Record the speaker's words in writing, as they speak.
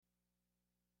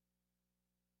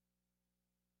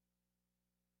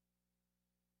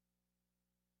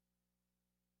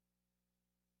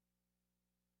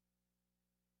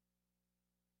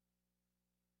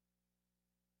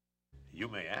You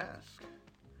may ask,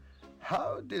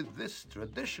 how did this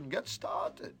tradition get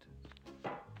started?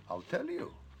 I'll tell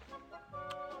you.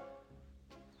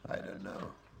 I don't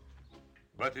know.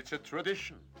 But it's a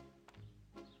tradition.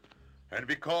 And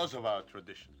because of our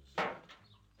traditions,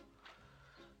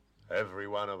 every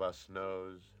one of us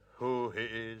knows who he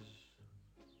is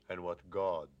and what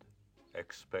God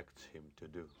expects him to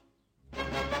do.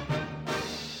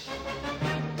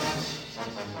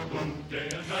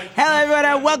 Hello, everyone,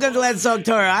 and welcome to Let's Talk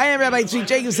Torah. I am Rabbi Tzvi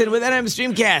Jacobson with NM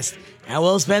Streamcast, and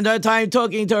we'll spend our time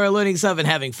talking Torah, learning stuff, and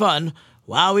having fun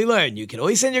while we learn. You can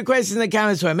always send your questions in the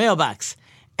comments to our mailbox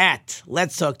at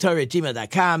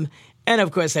letstalktorah@gmail.com, and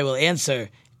of course, I will answer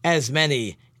as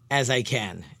many as I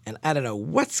can. And I don't know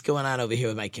what's going on over here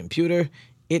with my computer.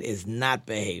 It is not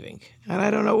behaving, and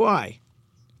I don't know why.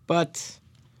 But,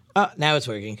 now it's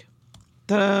working.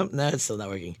 Ta-da. No, it's still not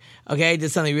working. Okay, I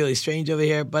did something really strange over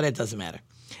here, but it doesn't matter.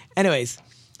 Anyways,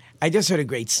 I just heard a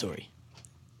great story.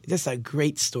 Just a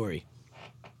great story.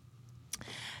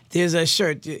 There's a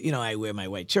shirt, you know, I wear my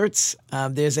white shirts.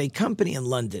 There's a company in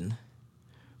London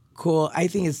called, I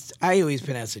always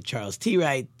pronounce it Charles T.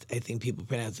 Wright. I think people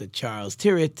pronounce it Charles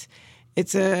Tirrett.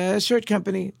 It's a shirt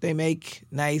company. They make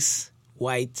nice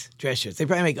white dress shirts. They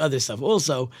probably make other stuff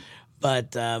also.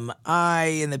 But I,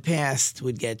 in the past,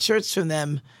 would get shirts from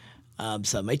them.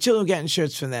 Some of my children were getting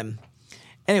shirts from them.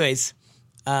 Anyways,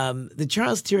 the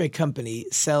Charles Tirrett Company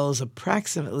sells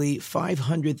approximately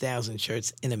 500,000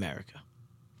 shirts in America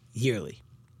yearly.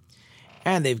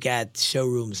 And they've got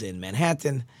showrooms in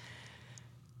Manhattan.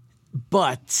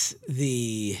 But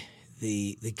the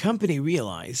company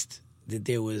realized that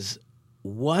there was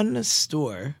one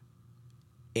store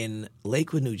in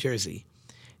Lakewood, New Jersey,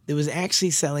 that was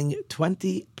actually selling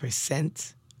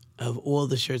 20% of all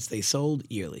the shirts they sold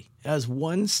yearly. That was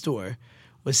one store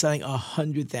was selling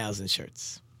 100,000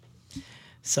 shirts.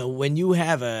 So when you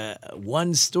have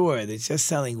one store that's just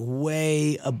selling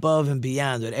way above and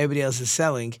beyond what everybody else is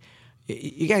selling,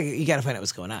 you got to find out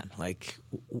what's going on. Like,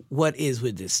 what is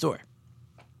with this store?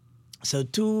 So I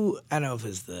don't know if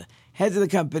it's the heads of the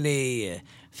company,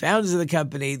 founders of the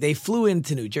company, they flew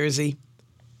into New Jersey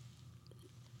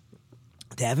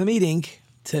to have a meeting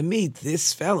to meet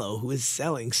this fellow who is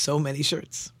selling so many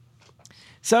shirts.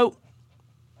 So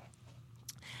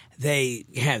they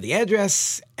have the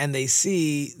address and they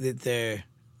see that they're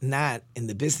not in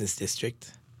the business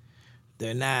district.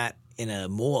 They're not in a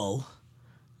mall.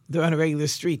 They're on a regular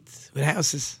street with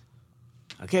houses.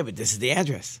 Okay, but this is the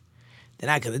address. They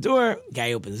knock on the door.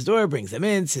 Guy opens the door, brings them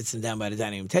in, sits them down by the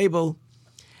dining room table.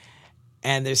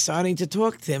 And they're starting to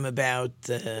talk to him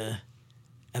about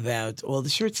all the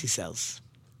shirts he sells.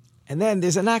 And then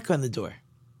there's a knock on the door.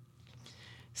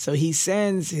 So he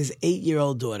sends his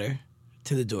 8-year-old daughter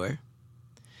to the door.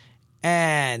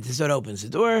 And his daughter opens the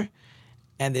door.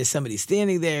 And there's somebody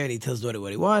standing there. And he tells the daughter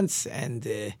what he wants. And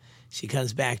she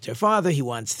comes back to her father. He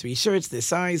wants 3 shirts this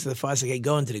size. So the father says, okay,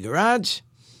 go into the garage.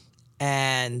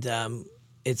 And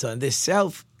it's on this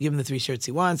shelf. Give him the 3 shirts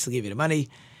he wants. He'll give you the money.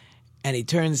 And he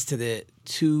turns to the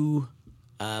 2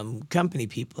 company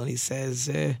people, and he says,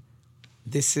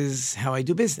 this is how I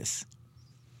do business.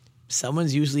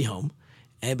 Someone's usually home.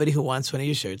 Anybody who wants one of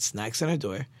your shirts knocks on our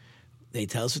door. They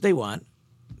tell us what they want.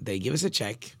 They give us a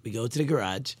check. We go to the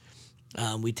garage.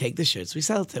 We take the shirts. We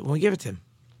sell it to him. We give it to him.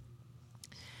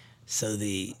 So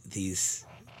these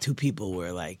 2 people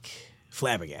were like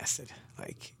flabbergasted.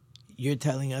 Like, you're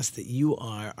telling us that you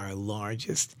are our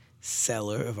largest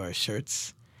seller of our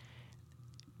shirts,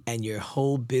 and your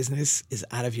whole business is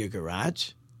out of your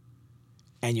garage,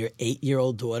 and your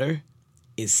 8-year-old daughter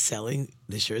is selling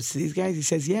the shirts to these guys? He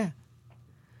says, yeah.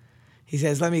 He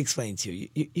says, let me explain to you.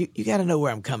 You got to know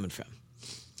where I'm coming from.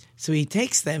 So he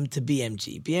takes them to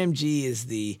BMG. BMG is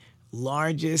the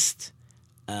largest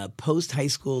post-high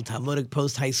school, Talmudic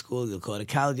post-high school. You'll call it a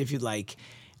college if you'd like.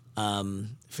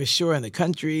 For sure in the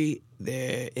country.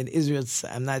 There in Israel,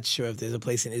 I'm not sure if there's a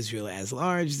place in Israel as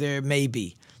large. There may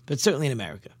be, but certainly in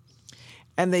America.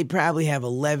 And they probably have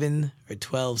 11 or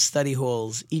 12 study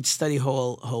halls. Each study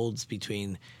hall holds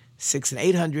between 600 and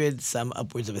 800, some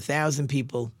upwards of 1,000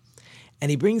 people. And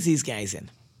he brings these guys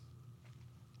in.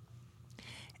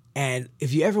 And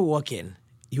if you ever walk in,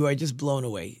 you are just blown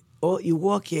away. Or you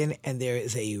walk in and there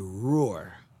is a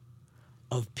roar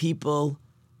of people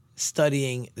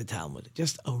studying the Talmud.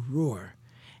 Just a roar.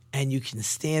 And you can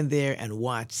stand there and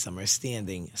watch. Some are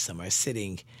standing, some are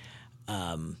sitting,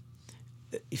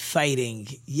 fighting,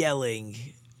 yelling,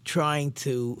 trying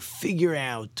to figure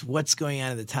out what's going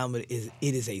on in the Talmud. It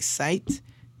is a sight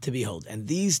to behold. And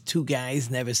these 2 guys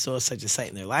never saw such a sight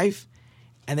in their life,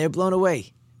 and they're blown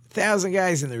away. 1,000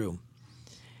 guys in the room.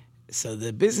 So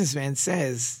the businessman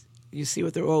says, you see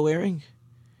what they're all wearing?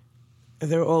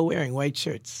 They're all wearing white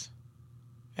shirts.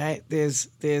 Right? There's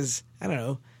I don't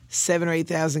know, 7,000 or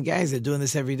 8,000 guys that are doing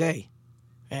this every day.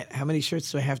 Right? How many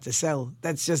shirts do I have to sell?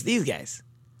 That's just these guys.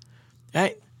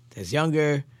 Right? There's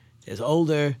younger, there's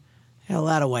older. A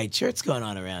lot of white shirts going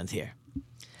on around here.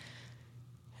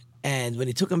 And when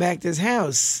he took him back to his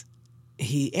house,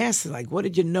 he asked him, like, what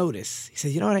did you notice? He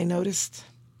said, you know what I noticed?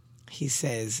 He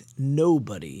says,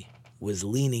 nobody was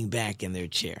leaning back in their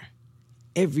chair.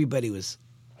 Everybody was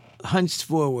hunched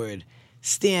forward,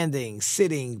 standing,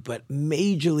 sitting, but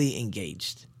majorly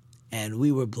engaged. And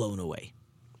we were blown away.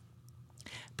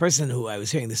 Person who I was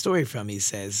hearing the story from, he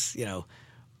says, you know,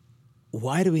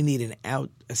 why do we need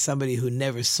somebody who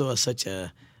never saw such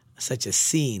a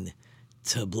scene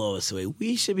to blow us away?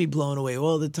 We should be blown away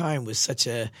all the time with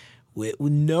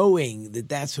knowing that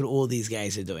that's what all these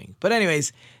guys are doing. But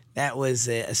anyways, that was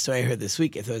a story I heard this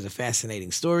week. I thought it was a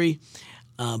fascinating story.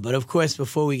 But of course,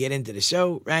 before we get into the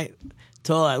show, right,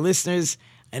 to all our listeners,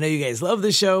 I know you guys love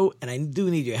the show, and I do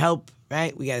need your help,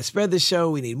 right? We got to spread the show.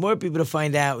 We need more people to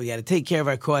find out. We got to take care of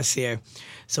our costs here.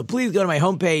 So please go to my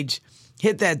homepage,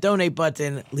 hit that donate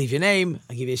button, leave your name.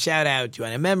 I'll give you a shout out. You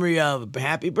want a memory of a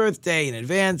happy birthday in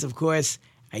advance, of course.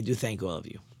 I do thank all of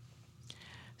you.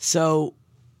 So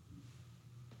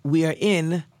we are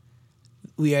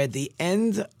at the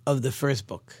end of the first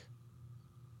book.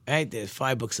 Right? There's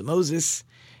 5 books of Moses.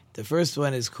 The first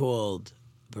one is called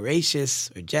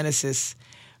Bereshis or Genesis.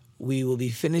 We will be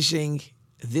finishing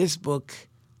this book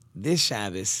this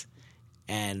Shabbos,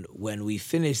 and when we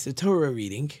finish the Torah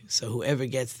reading, so whoever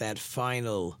gets that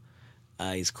final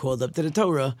is called up to the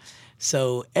Torah.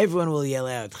 So everyone will yell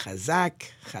out,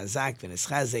 Chazak, Chazak v'nes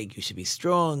Chazek. You should be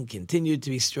strong, continue to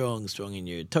be strong in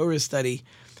your Torah study,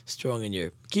 strong in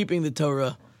your keeping the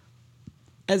Torah.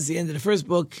 That's the end of the first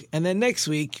book. And then next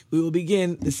week, we will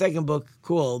begin the second book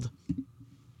called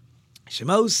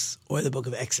Shemos, or the book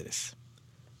of Exodus.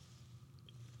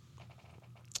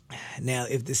 Now,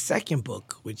 if the second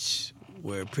book, which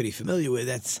we're pretty familiar with,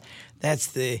 that's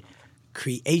the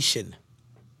creation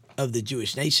of the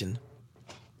Jewish nation.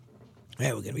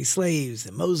 Right, we're going to be slaves,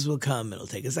 and Moses will come, and he'll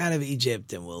take us out of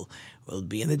Egypt, and we'll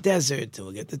be in the desert, and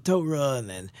we'll get the Torah,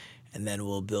 and then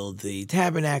we'll build the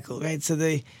tabernacle, right? So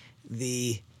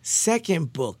the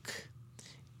second book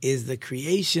is the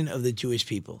creation of the Jewish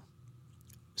people.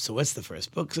 So what's the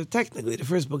first book? So technically, the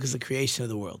first book is the creation of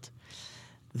the world.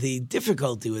 The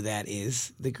difficulty with that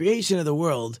is the creation of the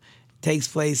world takes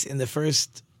place in the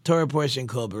first Torah portion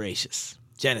called Bereshis,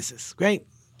 Genesis. Great.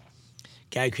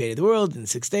 God created the world in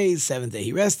 6 days, 7th day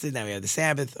he rested, now we have the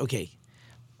Sabbath. Okay,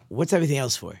 what's everything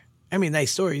else for? I mean,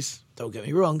 nice stories, don't get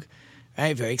me wrong,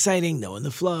 right? Very exciting, Noah and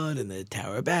the flood, and the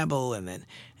Tower of Babel, and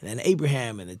then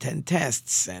Abraham, and the 10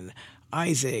 tests, and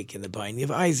Isaac, and the binding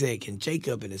of Isaac, and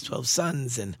Jacob, and his 12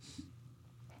 sons, and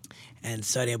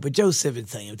starting up with Joseph, and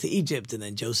sending him to Egypt, and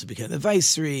then Joseph became the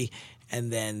viceroy,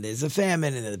 and then there's a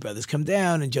famine, and then the brothers come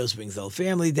down, and Joseph brings the whole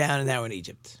family down, and now we're in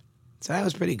Egypt. So that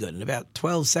was pretty good. In about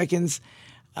 12 seconds,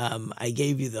 I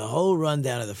gave you the whole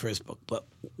rundown of the first book. But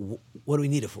what do we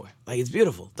need it for? Like, it's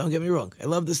beautiful. Don't get me wrong. I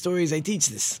love the stories. I teach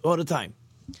this all the time.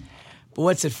 But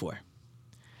what's it for?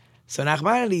 So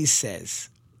Nachmanides says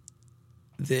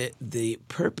the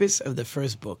purpose of the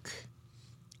first book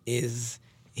is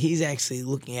he's actually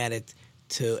looking at it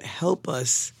to help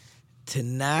us to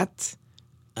not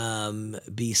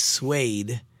be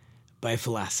swayed by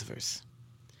philosophers.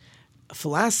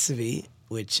 Philosophy,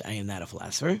 which I am not a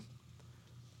philosopher,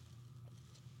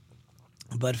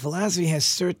 but philosophy has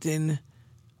certain,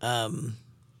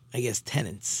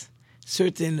 tenets,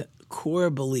 certain core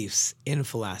beliefs in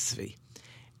philosophy.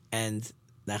 And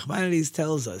Nachmanides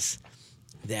tells us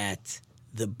that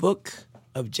the book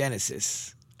of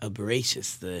Genesis, of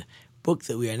Bereshis, the book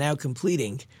that we are now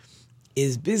completing,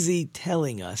 is busy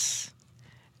telling us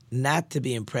not to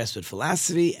be impressed with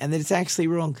philosophy and that it's actually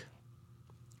wrong.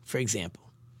 For example,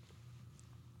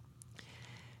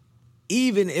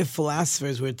 even if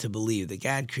philosophers were to believe that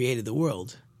God created the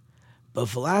world, but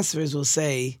philosophers will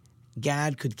say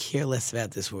God could care less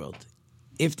about this world.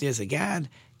 If there's a God,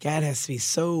 God has to be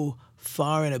so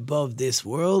far and above this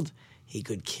world, he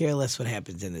could care less what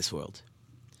happens in this world.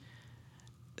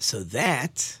 So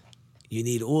that, you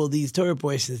need all these Torah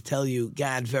portions to tell you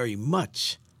God very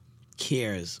much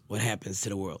cares what happens to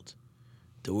the world.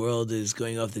 The world is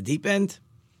going off the deep end.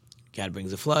 God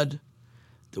brings a flood.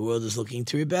 The world is looking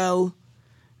to rebel.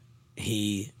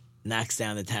 He knocks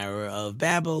down the Tower of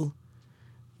Babel.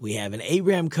 We have an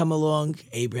Abraham come along.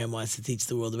 Abraham wants to teach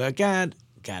the world about God.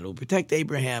 God will protect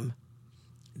Abraham.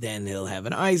 Then he'll have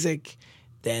an Isaac.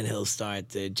 Then he'll start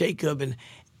Jacob. And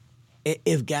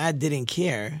if God didn't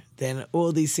care, then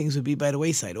all these things would be by the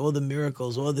wayside. All the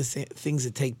miracles, all the things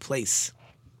that take place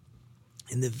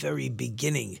in the very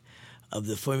beginning of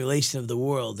the formulation of the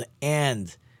world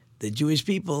and the Jewish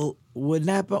people would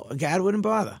not, God wouldn't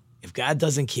bother. If God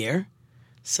doesn't care,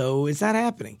 so it's not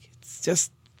happening. It's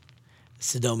just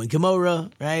Sodom and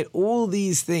Gomorrah, right? All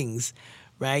these things,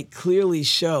 right, clearly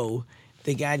show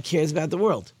that God cares about the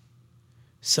world.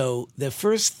 So the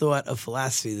first thought of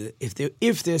philosophy, that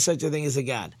if there's such a thing as a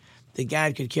God, that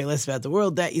God could care less about the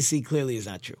world, that you see clearly is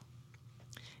not true.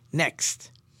 Next,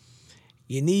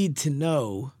 you need to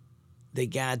know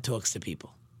that God talks to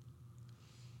people.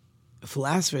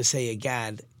 Philosophers say a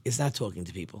God is not talking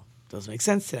to people. Doesn't make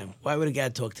sense to them. Why would a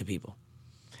God talk to people?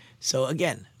 So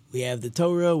again, we have the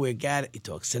Torah where God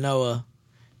talks to Noah,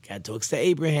 God talks to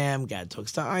Abraham, God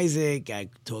talks to Isaac, God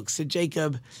talks to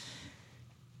Jacob,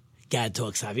 God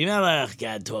talks to Avimelech,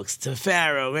 God talks to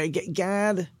Pharaoh. Right?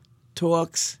 God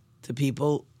talks to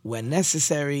people when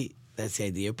necessary. That's the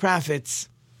idea of prophets,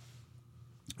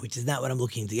 which is not what I'm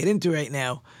looking to get into right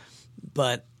now.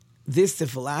 But this, the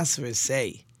philosophers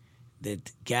say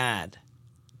that God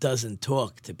doesn't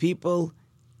talk to people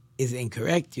is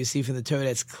incorrect. You see from the Torah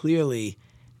that's clearly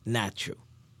not true.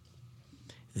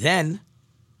 Then,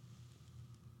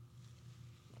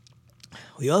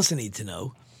 we also need to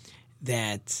know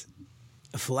that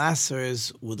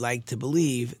philosophers would like to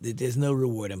believe that there's no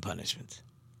reward and punishment.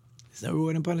 There's no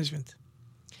reward and punishment.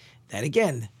 That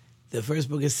again, the first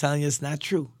book is telling us not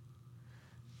true.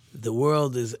 The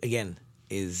world is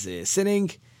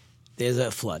sinning. There's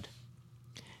a flood.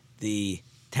 The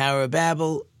Tower of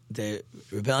Babel, they're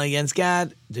rebelling against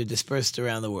God, they're dispersed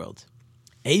around the world.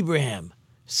 Abraham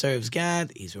serves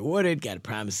God, he's rewarded, God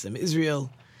promises him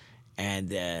Israel,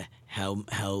 and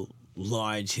how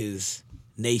large his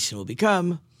nation will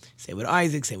become. Same with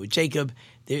Isaac, same with Jacob.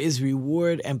 There is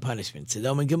reward and punishment.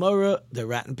 Sodom and Gomorrah, they're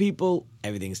rotten people,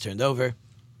 everything's turned over.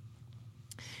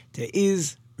 There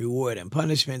is reward and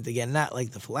punishment, again, not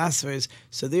like the philosophers.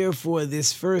 So therefore,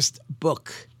 this first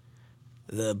book,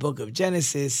 the book of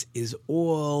Genesis, is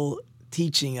all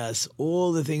teaching us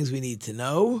all the things we need to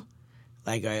know,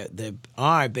 like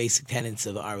our basic tenets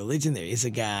of our religion. There is a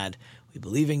God. We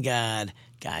believe in God.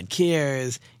 God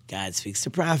cares. God speaks to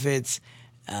prophets.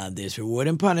 There's reward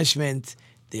and punishment.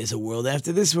 There's a world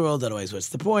after this world. Otherwise, what's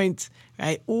the point?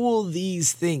 Right? All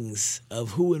these things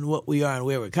of who and what we are and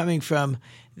where we're coming from,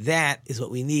 that is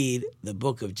what we need the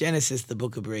book of Genesis, the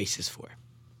book of Bereshit for.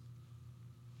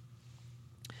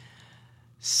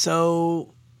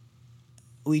 So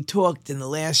we talked in the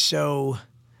last show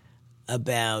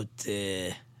about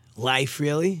life,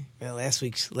 really. Well, last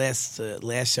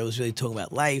show was really talking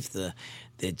about life,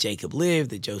 that Jacob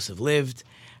lived, that Joseph lived.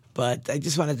 But I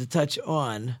just wanted to touch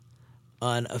on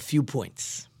a few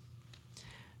points.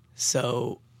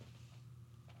 So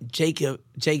Jacob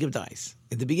dies.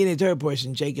 At the beginning of the Torah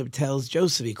portion, Jacob tells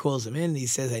Joseph, he calls him in, and he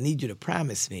says, I need you to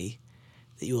promise me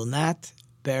that you will not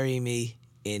bury me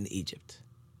in Egypt.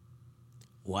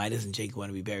 Why doesn't Jacob want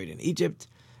to be buried in Egypt?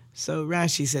 So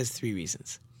Rashi says 3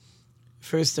 reasons.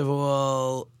 First of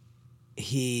all,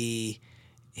 he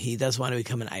does want to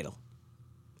become an idol,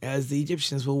 as the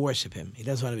Egyptians will worship him. He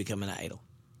does want to become an idol.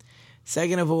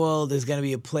 Second of all, there's going to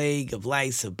be a plague of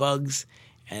lice, of bugs,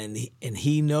 and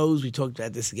he knows, we talked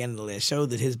about this again in the last show,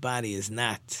 that his body is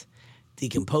not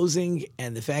decomposing,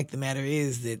 and the fact of the matter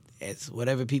is that, it's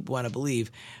whatever people want to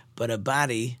believe, but a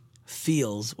body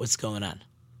feels what's going on.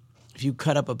 If you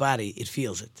cut up a body, it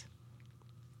feels it.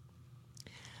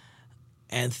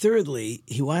 And thirdly,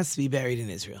 he wants to be buried in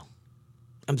Israel.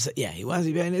 He wants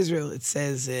to be buried in Israel. It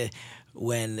says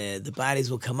when the bodies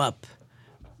will come up,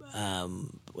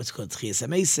 what's called Tchias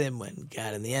HaMesim, when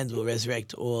God in the end will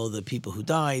resurrect all the people who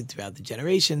died throughout the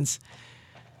generations.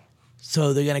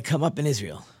 So they're going to come up in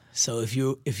Israel. So if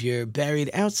you're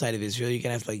buried outside of Israel, you're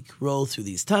going to have to roll through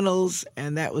these tunnels,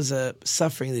 and that was a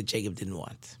suffering that Jacob didn't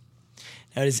want.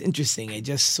 Now, it is interesting. I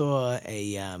just saw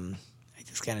I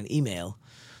just got an email.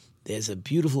 There's a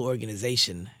beautiful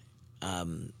organization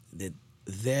that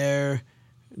their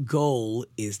goal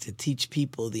is to teach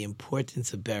people the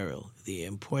importance of burial, the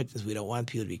importance, we don't want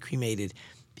people to be cremated,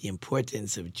 the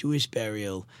importance of Jewish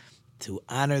burial, to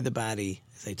honor the body.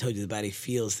 As I told you, the body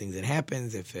feels things that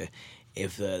happens. If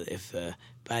a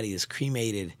body is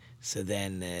cremated, so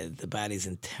then the body's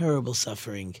in terrible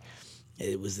suffering.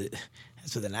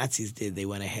 That's what the Nazis did. They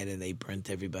went ahead and they burnt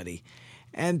everybody.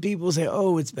 And people say,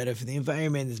 oh, it's better for the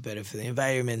environment. It's better for the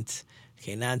environment.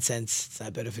 Okay, nonsense. It's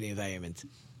not better for the environment.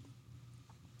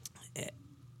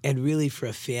 And really for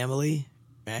a family,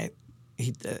 right?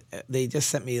 They just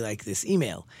sent me this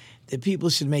email. that people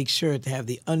should make sure to have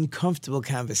the uncomfortable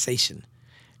conversation.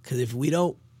 Because if we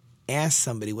don't ask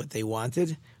somebody what they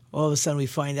wanted, all of a sudden we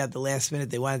find out the last minute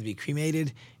they wanted to be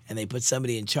cremated, and they put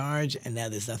somebody in charge, and now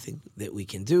there's nothing that we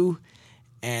can do.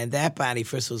 And that body,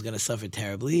 first of all, is going to suffer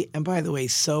terribly. And by the way,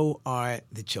 so are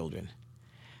the children.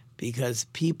 Because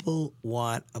people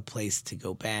want a place to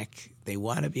go back. They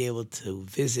want to be able to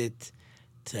visit,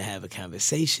 to have a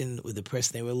conversation with the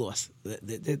person they were lost,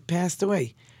 that passed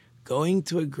away. Going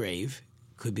to a grave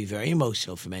could be very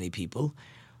emotional for many people,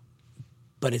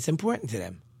 but it's important to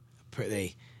them.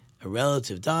 A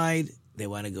relative died. They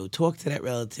want to go talk to that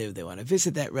relative. They want to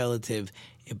visit that relative.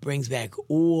 It brings back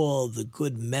all the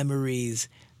good memories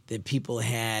that people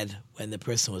had when the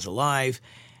person was alive.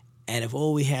 And if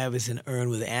all we have is an urn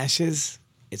with ashes,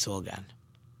 it's all gone.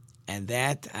 And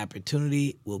that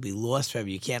opportunity will be lost forever.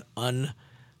 You can't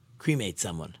uncremate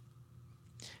someone.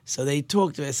 So they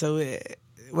talked to us. So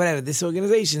whatever, this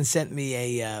organization sent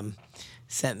me some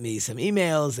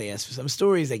emails. They asked for some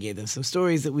stories. I gave them some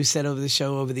stories that we've said over the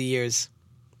show over the years.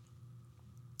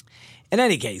 In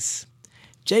any case,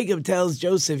 Jacob tells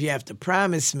Joseph, you have to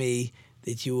promise me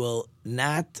that you will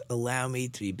not allow me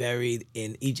to be buried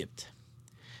in Egypt.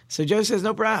 So Joseph says,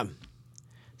 no problem.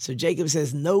 So Jacob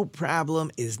says, no problem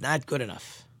is not good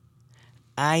enough.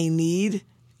 I need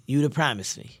you to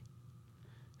promise me.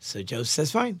 So Joseph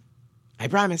says, fine, I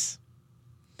promise.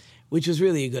 Which was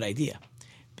really a good idea.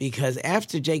 Because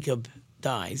after Jacob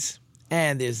dies,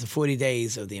 and there's the 40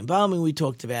 days of the embalming we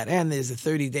talked about, and there's the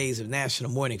 30 days of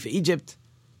national mourning for Egypt,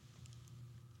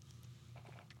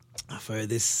 for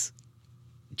this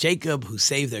Jacob who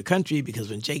saved their country, because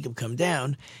when Jacob come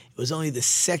down, it was only the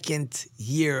second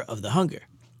year of the hunger.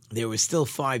 There were still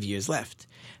 5 years left.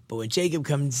 But when Jacob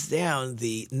comes down,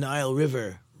 the Nile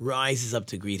River rises up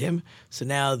to greet him. So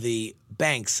now the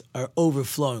banks are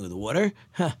overflowing with water.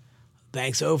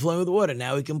 Banks are overflowing with water.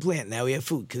 Now we can plant. Now we have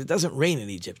food. Because it doesn't rain in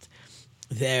Egypt.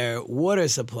 Their water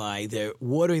supply, their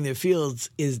watering their fields,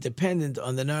 is dependent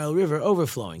on the Nile River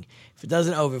overflowing. If it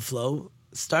doesn't overflow,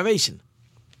 starvation.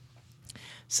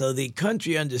 So the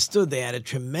country understood they had a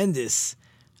tremendous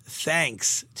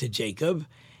thanks to Jacob,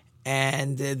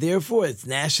 and therefore it's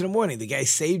national mourning. The guy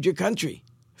saved your country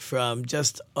from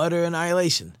just utter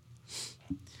annihilation.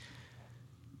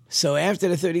 So after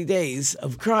the 30 days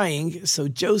of crying, so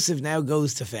Joseph now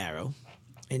goes to Pharaoh,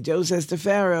 and Joseph says to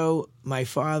Pharaoh, my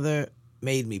father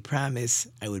made me promise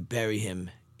I would bury him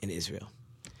in Israel.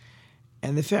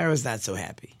 And the Pharaoh's not so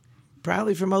happy,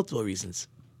 probably for multiple reasons.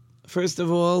 First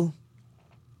of all,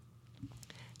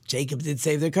 Jacob did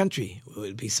save their country. It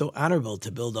would be so honorable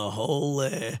to build a whole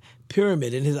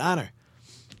pyramid in his honor.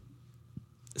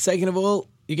 Second of all,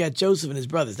 you got Joseph and his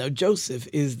brothers. Now, Joseph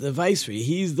is the viceroy.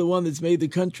 He's the one that's made the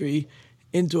country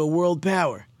into a world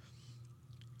power.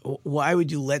 Why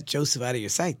would you let Joseph out of your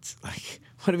sight? Like,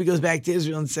 what if he goes back to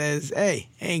Israel and says, hey,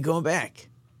 I ain't going back?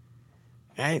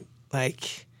 Right?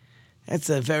 Like, that's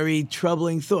a very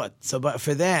troubling thought. So, but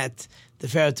for that, the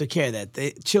Pharaoh took care of that.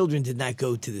 The children did not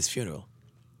go to this funeral.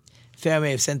 Pharaoh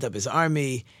may have sent up his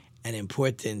army and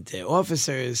important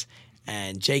officers,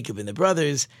 and Joseph and the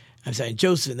brothers,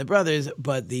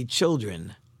 but the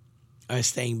children are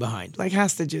staying behind, like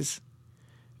hostages.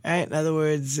 Right? In other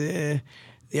words, the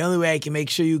only way I can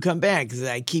make sure you come back is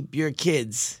that I keep your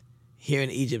kids here in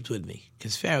Egypt with me,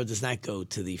 because Pharaoh does not go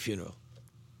to the funeral.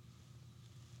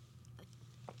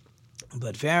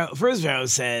 But Pharaoh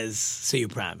says, so you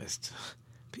promised.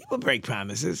 People break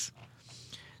promises.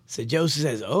 So Joseph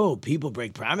says, oh, people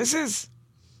break promises?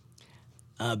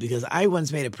 Because I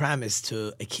once made a promise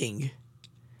to a king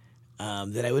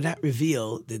that I would not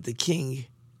reveal that the king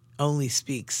only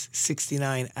speaks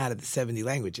 69 out of the 70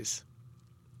 languages.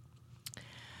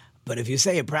 But if you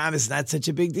say a promise is not such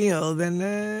a big deal, then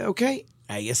okay,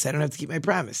 I guess I don't have to keep my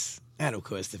promise. And of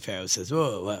course the Pharaoh says,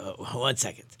 whoa, 1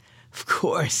 second. Of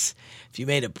course, if you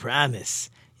made a promise,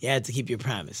 you had to keep your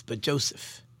promise. But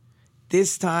Joseph,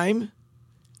 this time,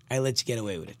 I let you get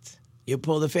away with it. You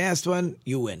pull the fast one,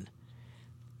 you win.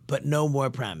 But no more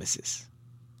promises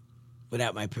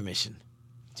without my permission.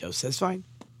 Joseph says, fine.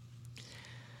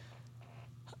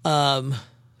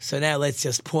 So now let's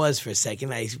just pause for a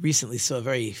second. I recently saw a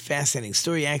very fascinating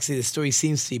story. Actually, the story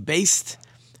seems to be based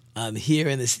here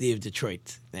in the city of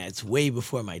Detroit. Now, it's way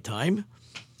before my time,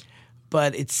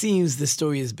 but it seems the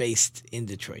story is based in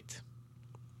Detroit.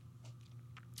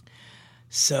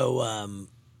 So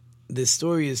the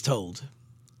story is told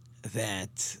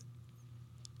that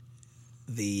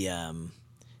the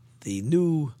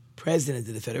new president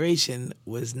of the Federation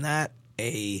was not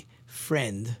a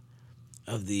friend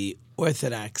of the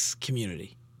Orthodox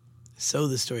community. So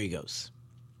the story goes.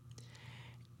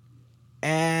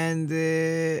 And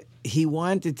he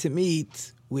wanted to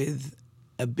meet with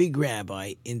a big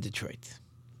rabbi in Detroit,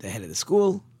 the head of the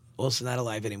school, also not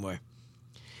alive anymore.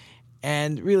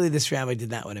 And really, this rabbi did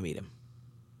not want to meet him.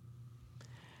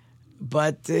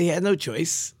 But he had no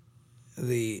choice.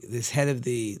 This head of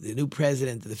the new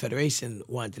president of the Federation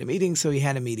wanted a meeting, so he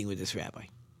had a meeting with this rabbi.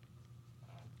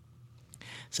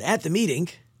 So at the meeting,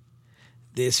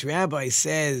 this rabbi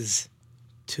says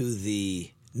to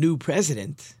the new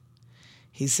president,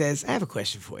 he says, I have a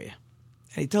question for you.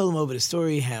 And he told him over the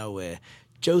story how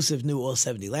Joseph knew all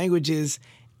 70 languages,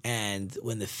 and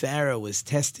when the Pharaoh was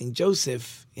testing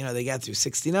Joseph, they got through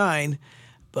 69,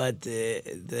 but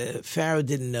the Pharaoh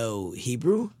didn't know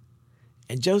Hebrew,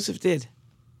 and Joseph did.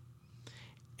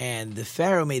 And the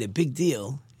Pharaoh made a big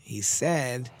deal. He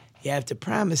said, you have to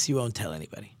promise you won't tell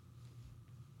anybody.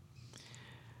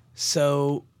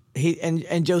 So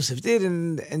and Joseph did,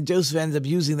 and Joseph ended up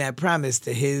using that promise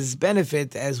to his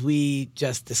benefit, as we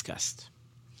just discussed.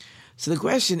 So the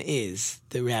question is,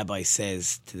 the rabbi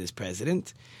says to this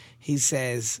president, he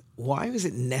says, why was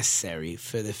it necessary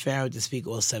for the Pharaoh to speak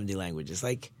all 70 languages?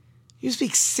 Like, you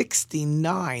speak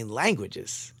 69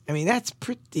 languages. I mean, that's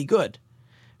pretty good.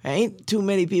 There ain't too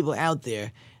many people out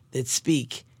there that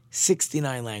speak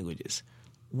 69 languages.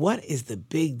 What is the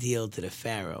big deal to the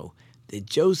Pharaoh that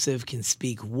Joseph can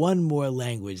speak one more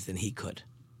language than he could?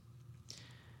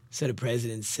 So the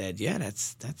president said, yeah,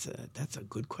 that's a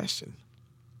good question.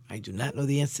 I do not know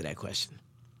the answer to that question.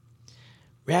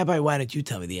 Rabbi, why don't you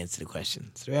tell me the answer to the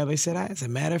question? So the rabbi said, as a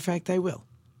matter of fact, I will.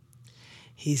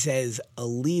 He says, a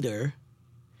leader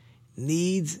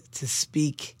needs to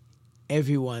speak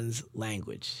everyone's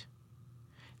language.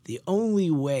 The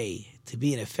only way to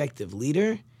be an effective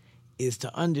leader is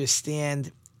to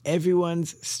understand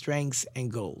everyone's strengths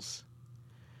and goals.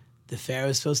 The Pharaoh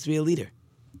is supposed to be a leader.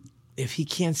 If he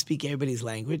can't speak everybody's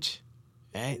language,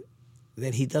 right,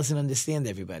 then he doesn't understand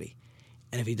everybody.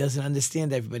 And if he doesn't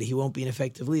understand everybody, he won't be an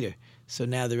effective leader. So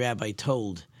now the rabbi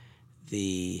told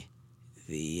the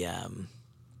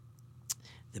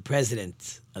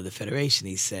president of the Federation,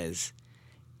 he says,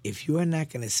 if you are not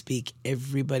going to speak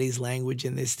everybody's language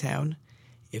in this town,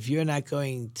 if you're not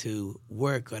going to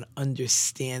work on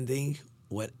understanding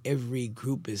what every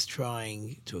group is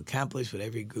trying to accomplish, what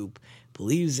every group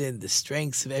believes in, the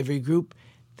strengths of every group,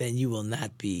 then you will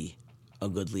not be a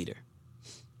good leader.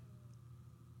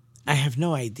 I have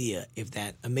no idea if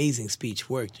that amazing speech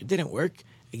worked or didn't work.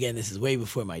 Again, this is way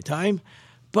before my time,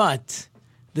 but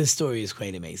this story is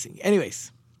quite amazing.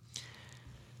 Anyways,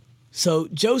 so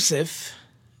Joseph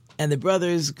and the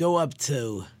brothers go up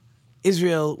to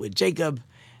Israel with Jacob,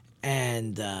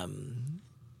 and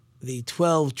the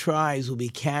 12 tribes will be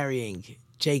carrying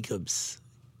Jacob's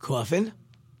coffin.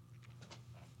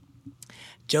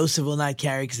 Joseph will not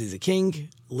carry because he's a king.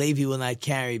 Levi will not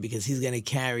carry because he's going to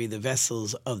carry the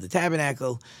vessels of the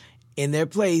tabernacle. In their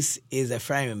place is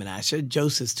Ephraim and Manasseh,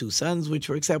 Joseph's two sons, which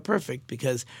works out perfect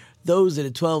because those are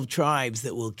the 12 tribes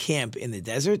that will camp in the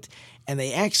desert, and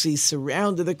they actually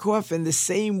surrounded the coffin the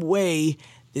same way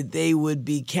that they would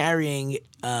be carrying,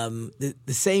 the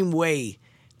same way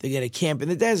they're going to camp in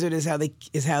the desert is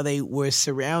how they were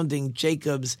surrounding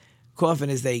Jacob's coffin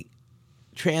as they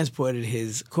transported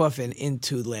his coffin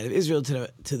into the land of Israel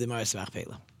to the Maras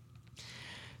Machpelah.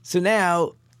 So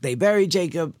now they bury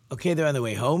Jacob. Okay, they're on their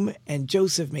way home, and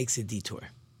Joseph makes a detour.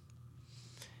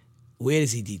 Where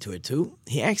does he detour to?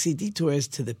 He actually detours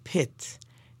to the pit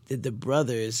that the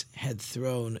brothers had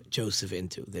thrown Joseph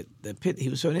into. The pit he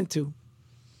was thrown into.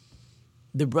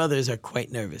 The brothers are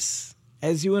quite nervous,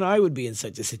 as you and I would be in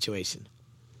such a situation.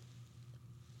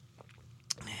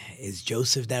 Is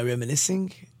Joseph now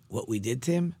reminiscing what we did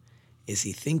to him? Is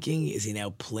he thinking? Is he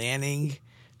now planning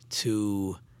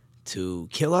to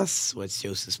kill us? What's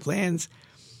Joseph's plans?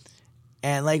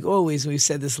 And like always, we've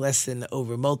said this lesson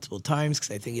over multiple times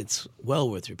because I think it's well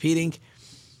worth repeating.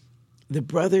 The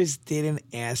brothers didn't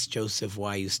ask Joseph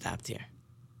why you stopped here.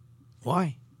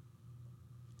 Why?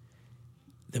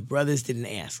 The brothers didn't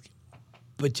ask.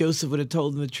 But Joseph would have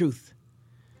told them the truth.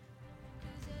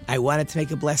 I wanted to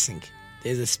make a blessing.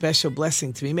 There's a special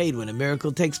blessing to be made when a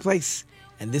miracle takes place.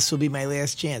 And this will be my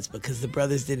last chance because the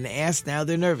brothers didn't ask. Now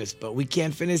they're nervous. But we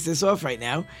can't finish this off right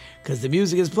now because the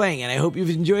music is playing. And I hope you've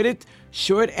enjoyed it.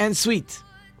 Short and sweet.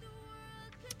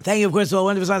 Thank you, of course, to all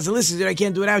wonderful sponsors and listeners. I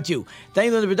can't do it without you. Thank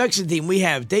you to the production team. We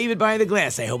have David behind the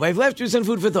glass. I hope I've left you some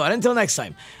food for thought. Until next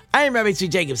time, I am Rabbi Tzvi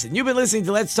Jacobson. You've been listening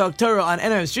to Let's Talk Torah on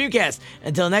NRM Streamcast.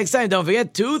 Until next time, don't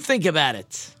forget to think about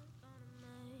it.